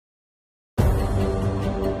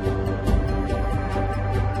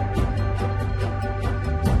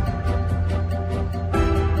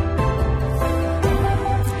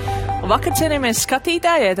Labvakar, cienījamies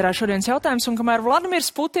skatītāji, ēterā šodienas jautājums, un kamēr Vladimirs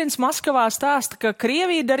Putins Maskavā stāsta, ka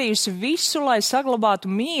Krievija darījusi visu, lai saglabātu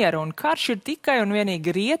mieru, un karš ir tikai un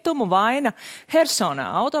vienīgi rietumu vaina, Hersonā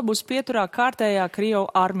autobusu pieturā kārtējā Krievu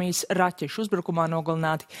armijas raķešu uzbrukumā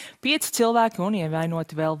nogalināti 5 cilvēki un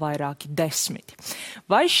ievainoti vēl vairāki 10.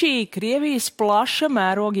 Vai šī Krievijas plaša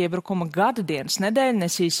mēroga iebrukuma gadadienas nedēļa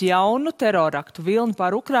nesīs jaunu teroraktu vilni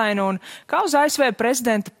pār Ukrainu, un kā uz ASV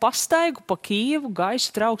prezidenta pastaigu pa Kijevu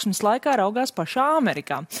gaisa trauksmes laikā raugās pašā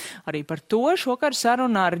Amerikā? Arī par to šokar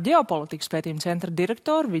sarunā ar ģeopolitikas pētījuma centra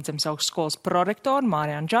direktoru, Vidzemes augstskolas prorektoru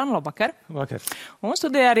Mārijānu Džanu. Labvakar. Labvakar. Un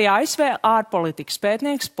studijā arī ASV ārpolitikas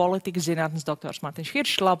pētnieks, politikas zinātnes doktors Mārtiņš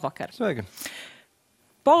Hiršs. Labvakar. Sveiki.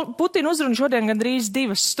 Putina uzruna šodien gandrīz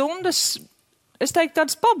 2 stundas. Es teiktu,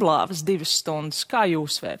 tādas pablāvas 2 stundas. Kā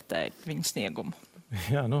jūs vērtējat viņa sniegumu?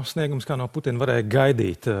 Jā, sniegums kā no Putina varēja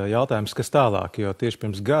gaidīt. Jautājums, kas tālāk, jo tieši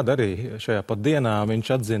pirms gada arī šajā pat dienā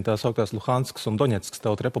viņš atzina tās augtās Luhanskas un Doņetskas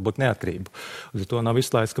tautu republiku neatkarību. Uz to nav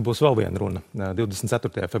izslēgts, ka būs vēl viena runa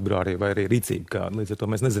 24. februārī vai arī rīcība, kā līdz ar to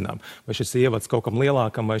mēs nezinām, vai šis ievads kaut kam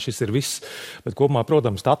lielākam, vai šis ir viss. Bet kopumā,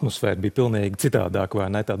 protams, tā atmosfēra bija pilnīgi citādāk, vai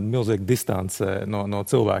ne, tāda milzīga distance no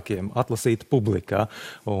cilvēkiem, atlasīta publikā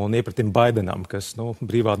un iepratim Baidenam, kas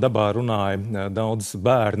brīvā dabā runāja daudz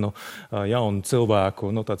bērnu, jaunu cilvēku.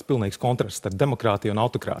 Tāds pilnīgs kontrasts starp demokrātiju un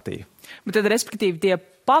autokrātiju. Bet tad, respektīvi, tie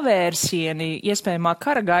pavērsieni iespējamā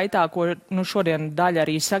kara gaitā, ko šodien daļa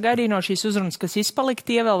arī sagaidīja no šīs uzrunas, kas izpalika,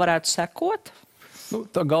 tie vēl varētu sekot?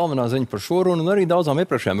 Tā galvenā ziņa par šo runu un arī daudzām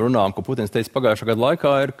iepriekšējām runām, ko Putins teica pagājušā gada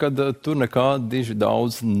laikā, ir, ka tur nekādi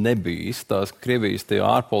daudz nebijis. Tās Krievijas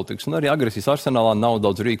ārpolitikas un arī agresijas arsenālā nav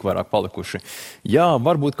daudz rīku vairāk palikuši. Jā,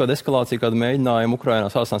 varbūt kāda eskalācija, kāda mēģinājuma Ukrainā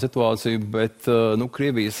sāsināt situāciju, bet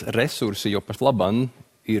Krievijas resursi jau pat laban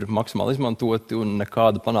ir maksimāli izmantoti un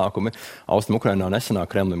nekāda panākumi Austrum Ukrainā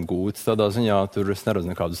nesenāk Kremlim gūts. Tādā ziņā tur es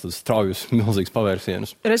neredzu nekādus straujus, milzīgus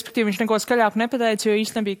pavērsienus. Respektīvi, viņš neko skaļāku nepateica, jo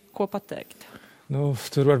īsti nebija ko pateikt.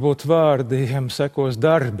 Tur varbūt vārdiem sekos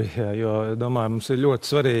darbi, jo, domāju, mums ir ļoti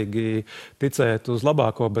svarīgi ticēt uz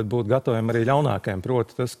labāko, bet būt gataviem arī ļaunākajiem.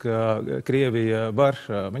 Proti tas, ka Krievija var,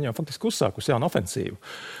 viņa jau faktiski uzsākus jaunu ofensīvu.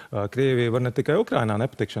 Krievija var ne tikai Ukrainā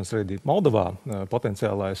nepatikšanas radīt, Moldovā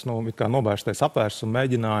potenciālais, kā novērštais apvērsuma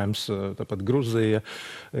mēģinājums, tāpat Gruzija,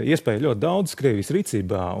 iespēja ļoti daudz Krievijas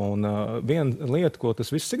rīcībā. Un viena lieta, ko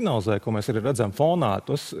tas viss signalizē, ko mēs arī redzam fonā,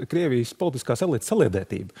 tas Krievijas politiskās elites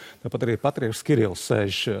saliedētība. Tāpat arī patriarhs Kirills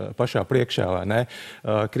sēž pašā priekšā, vai ne?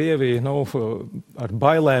 Krievija, ar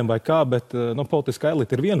bailēm vai kā, bet politiskā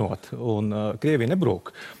elite ir vienota, un Krievija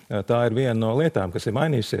nebrūk. Tā ir viena no lietām, kas ir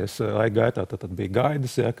mainījusies laika gaitā. Tad bija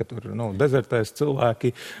gaidas, ka tur dezertēs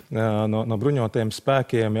cilvēki no bruņotiem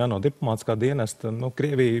spēkiem, no diplomātiskā dienesta.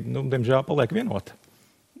 Krievija, diemžēl, paliek vienota.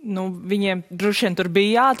 Viņiem droši vien tur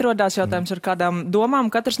bija jāatrodās, jautājums ar kādām domām.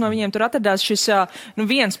 Katrs no viņiem tur atradās šis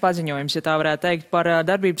viens paziņojums, ja tā varētu teikt, par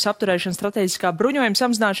darbības apturēšanu strateģiskā bruņojuma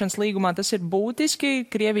samazināšanas līgumā. Tas ir būtiski.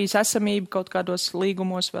 Krievijas esamība kaut kādos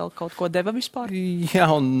līgumos vēl kaut ko deva vispār? Jā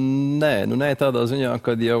un nē. Tādā ziņā,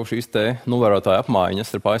 kad jau šīs novērotāju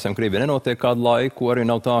apmaiņas ar ASV un Krieviju nenotiek kādu laiku, arī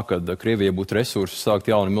nav tā, ka Krievija būtu resursi sākt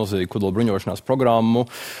jaunu milzīgu kodola bruņošanās programmu.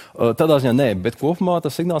 Tādā ziņā nē, bet kopumā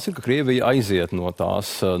tas signāls ir, ka Krievija aiziet no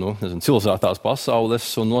tās civilizētās pasaules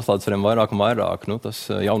un noslēdz arvien vairāk un vairāk. Tas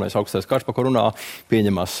jaunais augstais karš, par ko runā,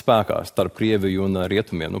 pieņemās spēkā starp Krieviju un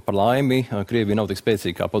rietumiem. Par laimi, Krievija nav tik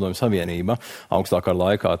spēcīga kā Padomju Savienība augstākā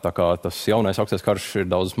laikā, tā kā tas jaunais augstais karš ir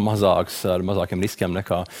daudz mazāks, ar mazākiem riskiem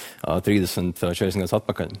nekā 30-40 gadus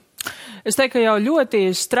atpakaļ. Es teiktu, ka jau ļoti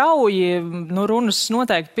strauji runas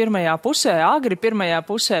noteikti pirmajā pusē, agri pirmajā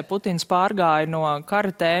pusē Putins pārgāja no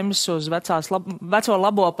kara tēmas uz veco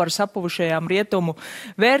labo par sapuvušajām rietumu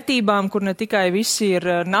vērtībām, kur ne tikai visi ir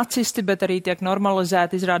nacisti, bet arī tiek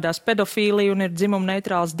normalizēti, izrādās pedofīlija un ir dzimuma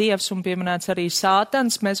neitrāls dievs un pieminēts arī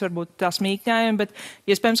sātans. Mēs varbūt tā smīkņājam, bet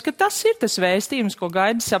iespējams, ka tas ir tas vēstījums, ko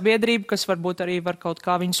gaida sabiedrība, kas varbūt arī var kaut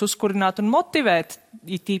kā viņus uzkurināt un motivēt,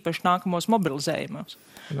 it īpaši nākamos mobilizējumos.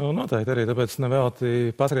 Noteikti arī tāpēc nevelti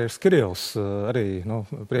patriarhs Kirills arī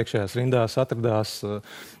priekšējās rindās atradās,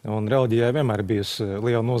 un reliģijai vienmēr bijusi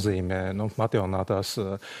liela nozīme atjaunātās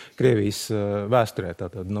Krievijas vēsturē,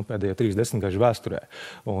 tātad pēdējo 30 gažu vēsturē.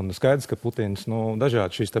 Un skaidrs, ka Putins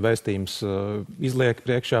dažādi šīs vēstījums izliek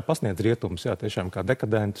priekšā, pasniedz rietumus, tiešām kā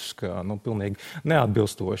dekadentus, kā pilnīgi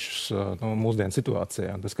neatbilstošus mūsdienu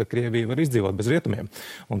situācijā. Tas, ka Krievija var izdzīvot bez rietumiem,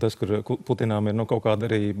 un tas, kur Putinām ir kaut kāda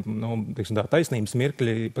arī taisnības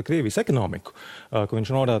mirkļi, par Krievijas ekonomiku, ka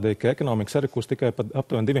viņš norādīja, ka ekonomika sarikūs tikai par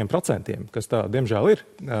aptuveni 2%, kas tā, diemžēl, ir,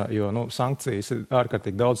 jo sankcijas ir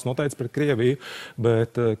ārkārtīgi daudz noteikts pret Krieviju,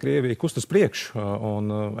 bet Krievija kust uz priekšu,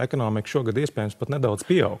 un ekonomika šogad iespējams pat nedaudz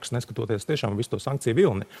pieaugs, neskatoties tiešām visu to sankciju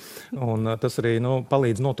vilni. Un tas arī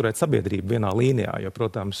palīdz noturēt sabiedrību vienā līnijā, jo,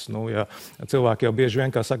 protams, ja cilvēki jau bieži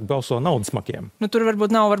vien, kā saka, balso naudas makiem. Tur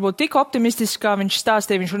varbūt nav tik optimistiski, kā viņš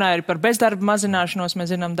stāstīja. Viņš runāja arī par bezdarba mazināšanos.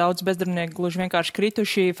 Mēs zinām, daudz bezdarbnieku gluži vienkārši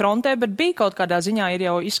krituši frontē, bet bija kaut kādā ziņā ir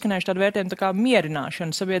jau izskanējuši tādu vērtējumu tā kā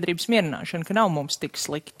mierināšana, sabiedrības mierināšana, ka nav mums tik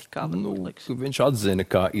slikti, kā varbūt liks. Viņš atzina,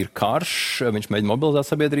 ka ir karš, viņš mēģina mobilizēt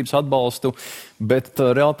sabiedrības atbalstu, bet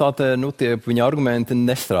realitātē tie viņa argumenti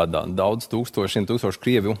nestrādā. Daudz tūkstoši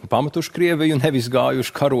Krievi pametuši Krieviju, nevis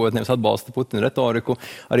gājuši karot, nevis atbalsta Putina retoriku,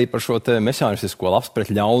 arī par šo te mesānistisko labs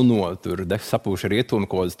pret ļauno, tur sapūši rietumi,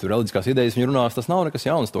 ko tur reliģiskās idejas viņi runās, tas nav nekas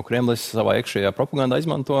jauns. To Kremlis savā iekšējā propagandā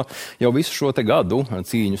izmanto jau visu šo te gadu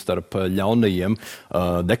cīņu starp ļaunajiem,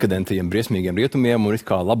 dekadentajiem, briesmīgiem rietumiem un it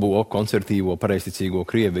kā labo, konservatīvo, pareizticīgo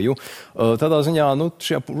Krieviju. Tādā ziņā,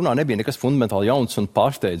 šajā runā nebija nekas fundamentāli jauns un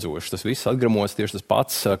pārsteidzošs. Tas viss atgramos tieši tas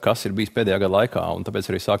pats, kas ir bijis pēdējā gada laikā, un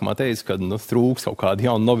tāpēc arī sākumā teica, ka trūks kaut kādu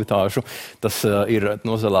jaunu novitāšu. Tas ir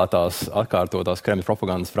nozelētās, atkārtotās Kremļa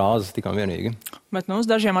propagandas frāzes tikai un vienīgi. Bet uz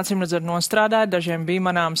dažiem acīm redzot nostrādāja, dažiem bija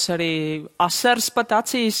manāms arī asars pat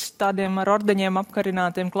acīs, tādiem ar ordeņiem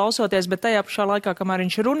apkarinātiem klausoties, bet tajā pašā laikā, kamēr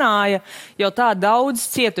viņš runāja, jau tā daudz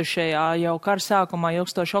cietušajā, jau kara sākumā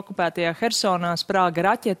ilgstoši okupētajā Hersonā sprāga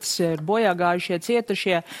raķetes, ir bojāgājušie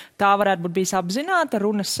cietušie, tā varētu būt bijis apzināta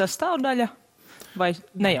runas sastāvdaļa? Vai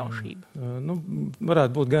nejaušība?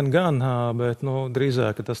 Varētu būt gan, bet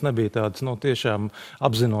drīzāk, ka tas nebija tāds tiešām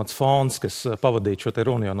apzinots fons, kas pavadītu šo te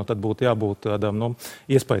runu, jo tad būtu jābūt tādam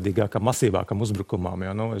iespaidīgākam, masīvākam uzbrukumam.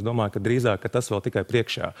 Jo, es domāju, ka drīzāk, ka tas vēl tikai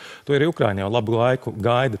priekšā. To arī Ukraiņa jau labu laiku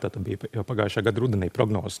gaida, tad bija jau pagājušā gada rudenī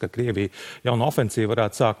prognozes, ka Krievija jaunu ofensīvu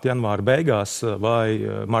varētu sākt janvāra beigās vai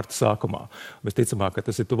marta sākumā. Visticamāk, ka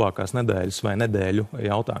tas ir tuvākās nedēļas vai nedēļu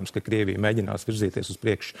jautājums, ka Krievija mēģinās virzīties uz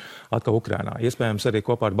priekšu atkal Ukrainā. Iespējams arī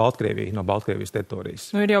kopā ar Baltkrieviju, no Baltkrievijas teritorijas.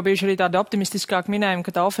 Ir jau bijuši arī tādi optimistiskāki minējumi,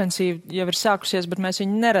 ka tā ofensīva jau ir sākusies, bet mēs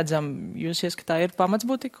viņu neredzam. Jūs ieskatā ir pamats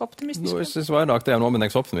būt tik optimistiski? Es vairāk tajā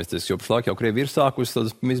nometnēs optimistisks, jo pašlaik jau Krievija ir sākusi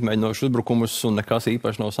tādus izmēģinošus uzbrukumus un nekas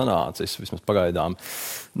īpaši nav sanācis, vismaz pagaidām.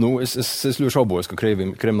 Es ļoti šaubos, ka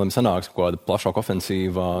Kremlim sanāks kaut kāda plašāka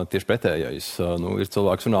ofensīva tieši pretējais. Ir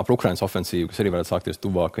cilvēks runā par Ukrainas ofensīvu, kas arī varētu sākties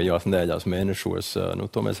tuvākajās nedēļās, mēnešos.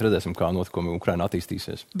 To mēs redzēsim, kā notikumi Ukrainā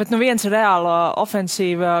attīstīsies. Bet viens ir reāla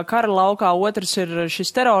ofensīva kara laukā, otrs ir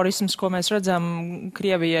šis terorisms, ko mēs redzam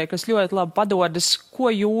Krievijai, kas ļoti labi padodas. Ko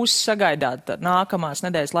jūs sagaidāt nākamās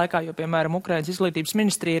nedēļas laikā, jo, piemēram, Ukrainas izglītības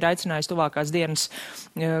ministrija ir aicinājusi tuvākās dienas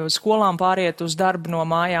skolām pāriet uz darbu no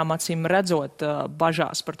mājām, acīm redzot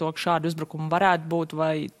bažās par to, ka šādi uzbrukumi varētu būt,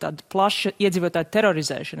 vai tāda plaša iedzīvotāju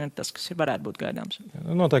terorizēšana ir tas, kas varētu būt gaidāms?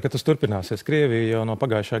 Noteikti, ka tas turpināsies. Krievija jau no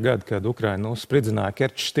pagājušā gada, kad Ukraina spridzināja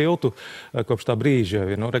Kerčas tiltu, kopš tā brīža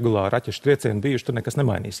ir regulāri raķešu triecieni bijuši, tur nekas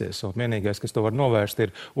nemainīsies. Un vienīgais, kas to var novērst,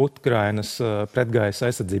 ir Ukrainas pretgaisa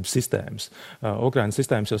aizsardzības sistēmas. Ukrainas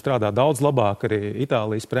sistēmas jau strādā daudz labāk, arī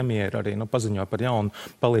Itālijas premjera arī paziņoja par jaunu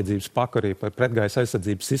palīdzības paku arī par pretgaisa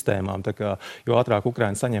aizsardzības sistēmām. Tā kā, jo ātrāk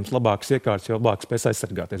Ukraina saņems labākas iekārtas, jo labāk spēs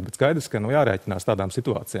aizsargāties. Bet skaidrs, ka jārēķinās tādām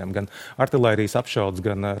situācijām. Gan artilērijas apšaudes,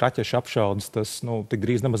 gan raķešu apšaudes, tas tik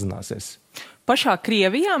drīz nemazināsies. Pašā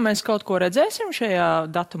Krievijā mēs kaut ko redzēsim šajā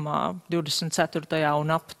datumā, 24.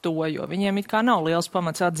 un ap to, jo viņiem it kā nav liels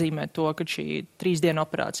pamats atzīmēt to, ka šī 3 dienu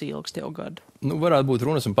operācija ilgst jau gadu. Varētu būt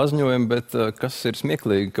runas un paziņojumi, bet kas ir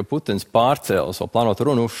smieklīgi, ka Putins pārcēla savu plānotu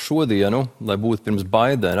runu uz šodienu, lai būtu pirms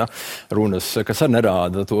Baidena runas, kas arī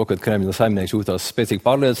nerāda to, ka Kremļa saimnieks jūtās spēcīgi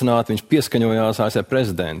pārliecināti. Viņš pieskaņojās ASV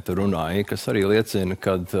prezidenta runai, kas arī liecina,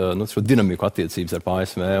 ka šo dinamiku attiecības ar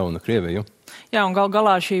ASV un Krieviju. Jā, un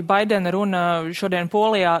galā šī Baidena runa šodien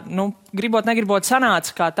Polijā, gribot, negribot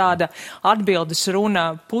sanāca kā tāda atbildes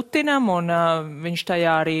runa Putinam, un viņš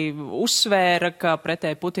tajā arī uzsvēra, ka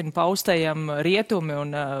pretēji Putina paustajam rietumi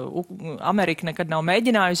un Amerika nekad nav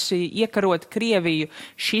mēģinājusi iekarot Krieviju.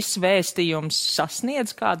 Šis vēstījums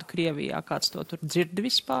sasniedz kādu Krievijā, kāds to tur dzird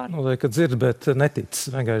vispār? Ka dzird, bet netic.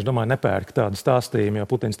 Vienkārši domāju, nepērk tādu stāstījumu,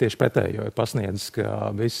 jo Putins tieši pretējo ir pasniedzis,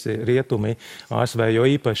 ka visi rietumi ASV jo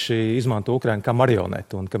īpaši izmanto Ukrainu kā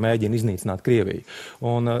marioneti un ka mēģina iznīcināt Krieviju.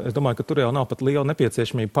 Un es domāju, ka tur jau nav pat liela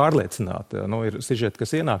nepieciešamība pārliecināt. Ir sižeti,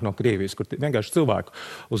 kas ienāk no Krievijas, kur vienkārši cilvēku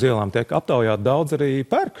uz ielām tiek aptaujāt, daudz arī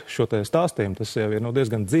pērk šo te stāstījumu. Tas jau ir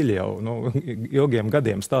diezgan dziļi jau ilgiem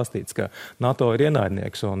gadiem stāstīts, ka NATO ir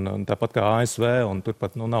ienaidnieks un tāpat kā ASV, un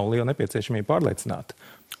turpat nav liela nepieciešamība pārliecināt.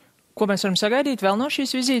 Ko mēs varam sagaidīt vēl no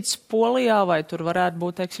šīs vizītes Polijā, vai tur varētu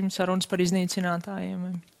būt, teiksim, sarunas par iznīcinātājiem?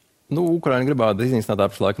 Ukraina gribētu iznīcināt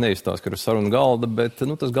pašlaik neizstās, ka ir saruna galda, bet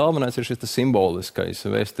tas galvenais ir šis simboliskais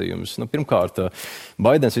vēstījums. Pirmkārt,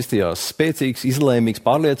 Baidens izstījās spēcīgs, izlēmīgs,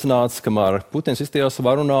 pārliecināts, kamēr Putins izstījās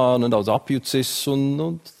savā runā nedaudz apjucis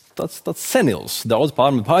un tāds senils. Daudz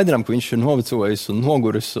pārmet Baidenam, ka viņš ir novecojis un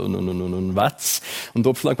noguris un vecs. Un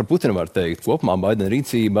to pašlaik par Putinu var teikt. Kopumā Baidena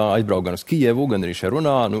rīcība aizbrauc gan uz Kijevu, gan arī šajā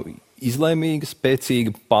runā. Izlēmīga, spēcīga,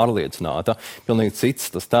 pārliecināta. Pilnīgi cits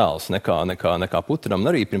tas tēls nekā Putinam. Un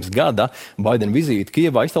arī pirms gada Baidena vizīti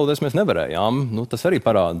Kijevā iztauties mēs nevarējām. Tas arī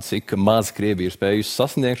parāda, cik maz Krievija ir spējusi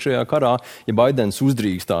sasniegt šajā karā. Ja Baidens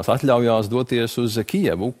uzdrīkstās, atļaujās doties uz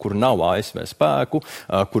Kijevu, kur nav ASV spēku,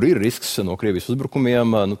 kur ir risks no Krievijas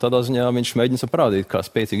uzbrukumiem, tādā ziņā viņš mēģina parādīt, kā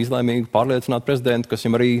spēcīgi, izlēmīgi, pārliecināt prezidentu, kas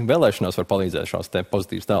viņam arī vēlēšanās var palīdzēt šās te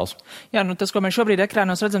pozitīvas tēls. Jā, tas, ko mēs šobrīd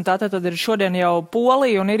ekrānos redzam, tātad ir šodien jau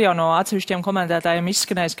Polija un ir jau no atsevišķiem komentētājiem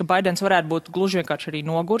izskanējis, ka Baidens varētu būt gluži vienkārši arī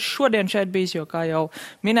nogurs šodien šeit bijis, jo, kā jau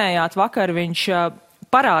minējāt, vakar viņš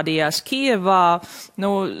parādījās Kijevā.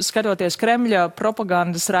 Skatoties Kremļa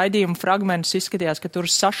propagandas raidījumu fragmentus, izskatījās, ka tur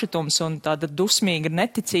sašutums un tāda dusmīga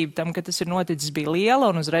neticība tam, ka tas ir noticis, bija liela,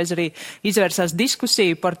 un uzreiz arī izvērsās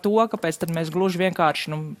diskusija par to, kāpēc tad mēs gluži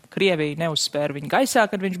vienkārši, Krievija neuzspēra viņu gaisā,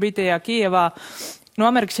 kad viņš bija tajā Kijevā. No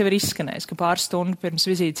Amerikas jau ir izskanējis, ka pāris stundu pirms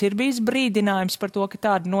vizītes ir bijis brīdinājums par to, ka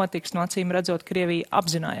tāda notiks. No acīm redzot, Krievija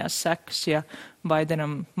apzinājās sekas, ja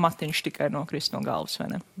Baidenam matiņš tikai nokrist no galvas, vai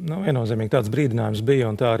ne? Viennozīmīgi tāds brīdinājums bija,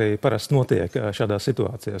 un tā arī parasti notiek šādās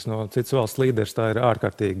situācijās. Cits valsts līderis tā ir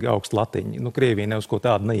ārkārtīgi augsta latiņa. Krievija ne uz ko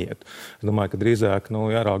tādu neiet. Es domāju, ka drīzāk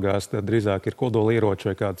jāraugās, tad drīzāk ir kodola ieroči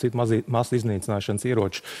vai kāda cita masu iznīcināšanas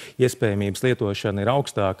ieroču iespējamības lietošana ir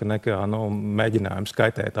augstāka nekā mēģinājums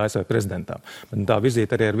kaitēt ASV prezidentam. Bet tā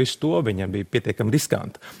vizīte arī ar visu to viņa bija pietiekami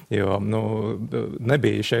riskanta, jo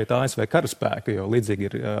nebija šeit ASV karaspēka, jo līdzīgi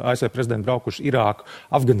ir ASV prezidenti braukuši Irāku,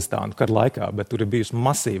 Afganistānu kara laikā, bet tur ir bijusi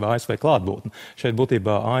masīva ASV klātbūtne. Šeit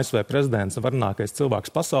būtībā ASV prezidents, varnākais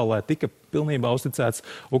cilvēks pasaulē, tika pilnībā uzticēts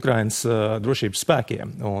Ukrainas drošības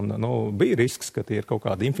spēkiem. Un, bija risks, ka tie ir kaut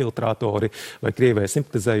kādi infiltratori vai Krievijai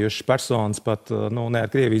simpatizējuši personas pat ne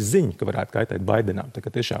ar Krievijas ziņu, ka varētu kaitēt Baidenam. Tā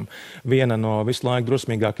kā tiešām viena no visu laiku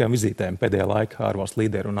drosmīgākajām vizītēm pēdējā laikā ārvalstu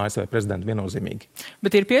līderu un ASV prezidentu viennozīmīgi.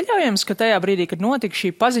 Bet ir pieļaujams, ka tajā brīdī, kad notika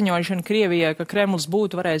šī paziņošana Krievijai, ka Kremlis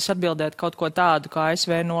būtu varējis atbildēt kaut ko tādu, kā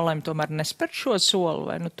ASV nolēma tomēr nespērt šo soli,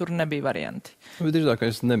 vai tur nebija varianti?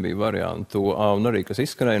 Visdrīzākais nebija variantu. Un arī, kas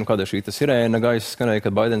izskanēja, kāda šī sirēna gaisa skanēja,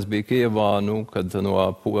 kad Baidens bija Kijevā, kad no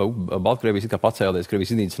Baltkrievijas it kā pacēlies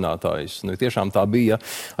Krievijas iznīcinātājs. Tiešām tā bija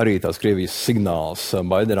arī tās Krievijas signāls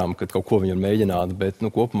Baidenam, kad kaut ko viņam mēģināt, bet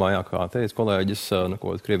kopumā, kā teica kolēģis,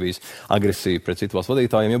 Krievijas agresija pret citu valstu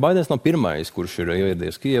vadītājiem, jo Baidens nav pirmais, kurš ir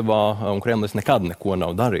ieradies Kijevā, un Kremlis nekad neko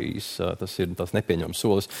nav darījis. Tas ir tas nepieņemams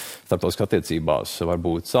solis starptautiskās attiecībās.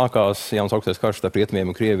 Varbūt sākās jauns augstais karš starp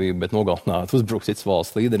Rietumiem un Krieviju, bet nogalināt, uzbrukt citas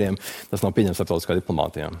valsts līderiem, tas nav pieņemts starptautiskā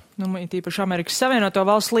diplomātijā. Tīpaši Amerikas Savienoto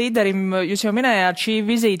valstu līderim, jūs jau minējāt, šī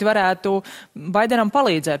vizīte varētu Baidenam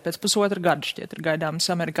palīdzēt pēc pusotra gada, šķiet, ir gaidāmas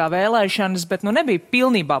Amerikā vēlēšanas, bet nebija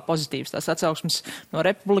pilnībā pozitīvs tās atsauksmes no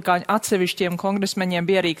republikāņu atsevišķiem kongresmeņiem,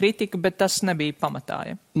 bija arī kritika, bet tas nebija pamatā.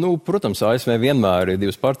 Protams, ASV vienmēr ir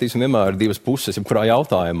divas partijas un vienmēr ir divas puses, jebkurā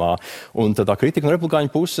jautājumā. Un tā kritika no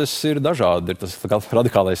republikāņu puses ir dažādi. Ir tas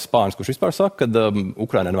radikālais spārns, kurš vispār saka, ka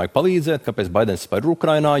Ukrainai nevajag palīdzēt, kāpēc Baidens vispār ir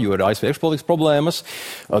Ukrainā, jo ir ASV iekšpolitikas problēmas.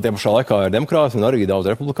 Tie pašā laikā ir demokrāti un arī daudz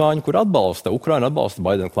republikāņu, kur atbalsta Ukrainu, atbalsta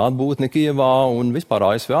Baidena klātbūtni Kijevā un vispār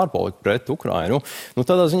ASV ārpolitika pret Ukrainu.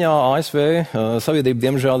 Tādā ziņā ASV sabiedrība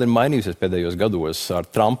diemžēl ir mainījusies pēdējos gados ar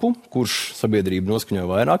Trumpu, kurš sabiedrību noskaņoja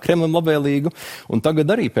vairāk Kremlim labvēlīgu, un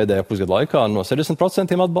tagad arī pēdējā pusgada laikā no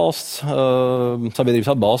 60% atbalsts,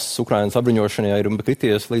 sabiedrības atbalsts Ukrainas apbruņošanai ir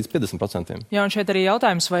krities līdz 50%. Jā, un šeit arī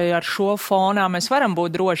jautājums, vai ar šo fonā mēs varam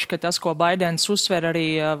būt droši, ka tas, ko Baidens uzsver arī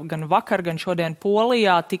gan vakar, gan šodien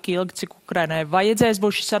Polijā, tik ilgi, cik Ukrainai vajadzēs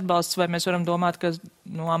būt šis atbalsts, vai mēs varam domāt, ka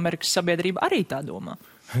Amerikas sabiedrība arī tā domā?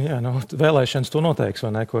 Jā, vēlēšanas to noteiks, vai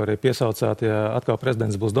ne, ko arī piesaucāt, ja atkal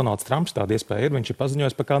prezidents būs Donalds Trumps, tāda iespēja ir, viņš ir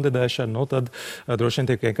paziņojis par kandidēšanu, tad droši vien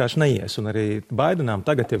tiek vienkārši neies. Un arī Baidenam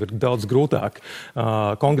tagad jau ir daudz grūtāk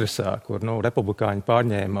kongresā, kur republikāņi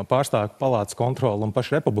pārņēma pārstāvju palātas kontroli un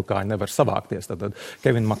paši republikāņi nevar savākties. Tātad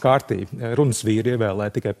Kevin McCarthy runas vīru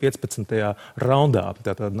ievēlēja tikai 15. raundā,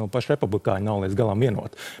 tātad paši republikāņi nav līdz galam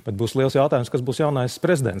vienot. Bet būs liels jautājums, kas būs jaunais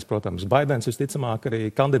prezidents, protams. Baidens visticamāk arī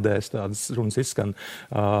kandidēs, tādas runas izskan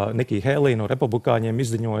Nikija Hēlī no republikāņiem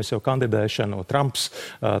izziņoja jau kandidēšanu, Trumps,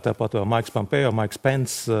 tāpat vēl Maiks Pompeo, Maiks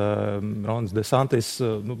Pence, Rons DeSantis,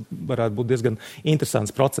 varētu būt diezgan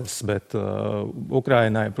interesants process, bet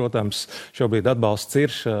Ukrainai, protams, šobrīd atbalsts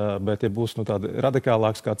ir, bet ja būs tādi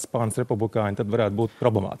radikālāks kāds spāns republikāņi, tad varētu būt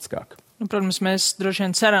problemātiskāk. Protams, mēs droši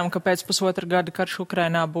vien ceram, ka pēc pusotra gada karš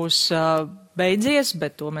Ukrainā būs beidzies,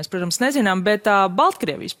 bet to mēs, protams, nezinām. Bet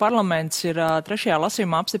Baltkrievijas parlaments ir trešajā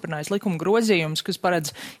lasījumā apstiprinājis likuma grozījumus, kas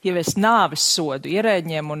paredz ieviest nāves sodu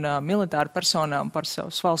ierēģiem un militāru personām par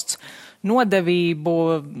savas valsts nodevību.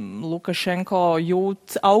 Lukašenko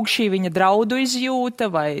aug šī viņa draudu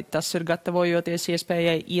izjūta, vai tas ir gatavojoties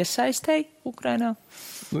iespējai iesaistei Ukrainā?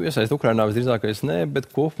 Iesaist Ukrainā visdrīzākais nē, bet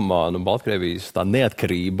kopumā Baltkrievijas tā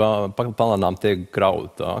neatkarība palēnām tiek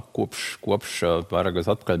grauta. Kopš vairāk gadus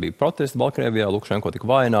atpakaļ bija protesti Baltkrievijā, Lukašenko tika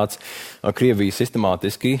vājināts. Krievija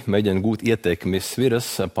sistemātiski mēģina gūt ietekmes sviras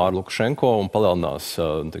pār Lukašenko un palielinās,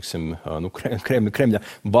 Kremļa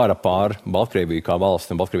vara pār Baltkrieviju kā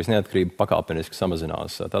valsts un Baltkrievijas neatkarība pakāpeniski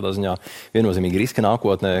samazinās. Tādā ziņā viennozīmīgi riska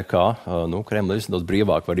nākotnē, ka Kremlis daudz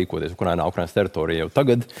brīvāk var rīkoties Ukrainas teritorijā. Jau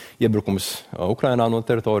tagad iebrukums Ukrainā no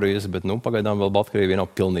teritorijas, bet pagaidām vēl Baltkrievija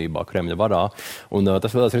nav pilnībā Kremļa varā. Un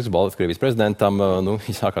tas vēl risks Baltkrievijas prezidentam.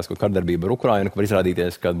 Sākās kaut kārdarbība ar Ukrainu, ka var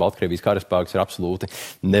izrādīties, ka Baltkrievijas karaspēks ir absolūti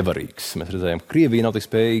nevarīgs. Mēs redzējām, ka Krievija nav tik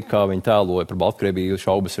spējīga, kā viņi tēloja par Baltkrieviju.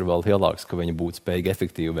 Šaubas ir vēl lielākas, ka viņi būtu spējīgi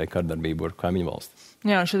efektīvi veikt kardarbību ar kaimiņu valsti.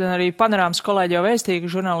 Jā, šodien arī Panorāmas kolēģi jau vēstīja, ka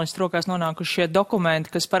žurnālistu rokās nonākuši šie dokumenti,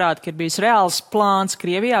 kas parāda, ka ir bijis reāls plāns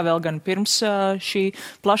Krievijā, vēl gan pirms šī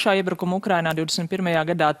plašā iebrukuma Ukrainā 21.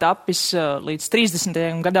 gadā tapis līdz 30.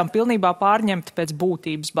 gadam pilnībā pārņemt pēc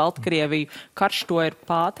būtības Baltkrieviju. Karš to ir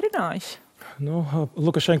pātrinājis?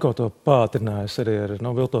 Lukašenko to pātrinājis arī ar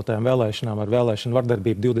viltotajām vēlēšanām, ar vēlēšanu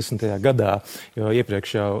vardarbību 20. gadā, jo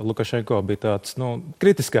iepriekš jau Lukašenko bija tāds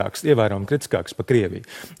kritiskāks, ievērojami kritiskāks par Krieviju.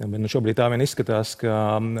 Bet šobrīd tā vien izskatās,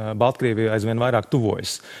 ka Baltkrievija aizvien vairāk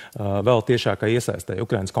tuvojas vēl tiešākai iesaistē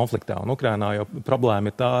Ukrainas konfliktā. Un Ukrainā jau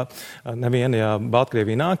problēma ir tā, nevien, ja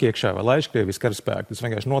Baltkrievija nāk iekšā vai laiž Krievijas karaspēku, tas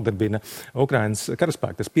vienkārši nodarbina Ukrainas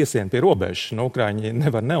karaspēku, tas piesien pie robežas. Ukraiņi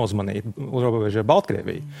nevar neuzmanīt robežai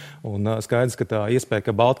Baltkrieviju. Un skaidrs, ka tā iespēja,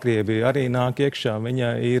 ka Baltkrievija arī nāk iekšā, viņa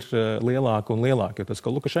ir lielāka un lielāka. Jo tas,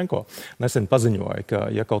 ko Lukašenko nesen paziņoja, ka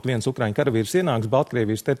ja kaut viens Ukraiņu karavīrs ienāks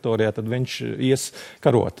Baltkrievijas teritorijā, tad viņš ies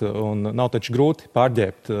karot. Un nav taču grūti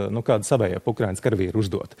pārģēbt kādu savējā Ukraiņas karavīru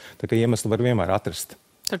uzdot. Tā kā iemesli var vienmēr atrast.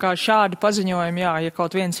 Tā kā šādi paziņojumi, jā, ja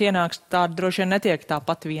kaut viens ienāks, tādi droši vien netiek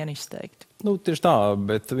tāpat vien izteikti. Tieši tā,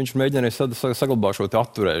 bet viņš mēģina arī saglabāt šo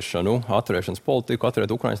atturēšanas politiku,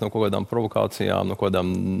 atturēt Ukrainas no kaut kādām provokācijām, no kaut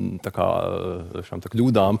kādām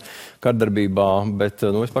kļūdām kardarbībā, bet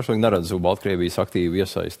es pašlaik neredzu Baltkrievijas aktīvu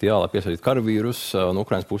iesaisti. Jā, lai piesaistītu karavīrus, no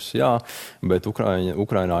Ukrainas puses jā, bet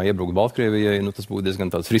Ukrainā iebrukt Baltkrievijai, tas būtu diezgan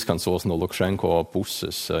tāds riskants solis no Lukašenko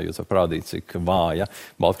puses, jo tas parādīt, cik vāja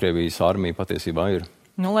Baltkrievijas armija patiesībā ir.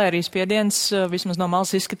 Lai arī spiediens vismaz no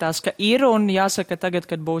malas izskatās, ka ir, un jāsaka, tagad,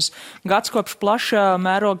 kad būs gads kopš plaša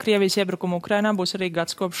mēroga Krievijas iebrukuma Ukrainā, būs arī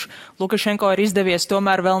gads kopš Lukašenko ir izdevies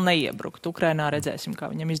tomēr vēl neiebrukt. Ukrainā redzēsim,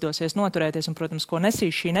 kā viņam izdosies noturēties, un, protams, ko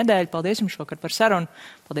nesīs šī nedēļa. Paldies jums šovakar par sarunu.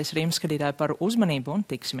 Paldies arī jums, skatītāji, par uzmanību, un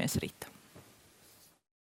tiksimies rīt.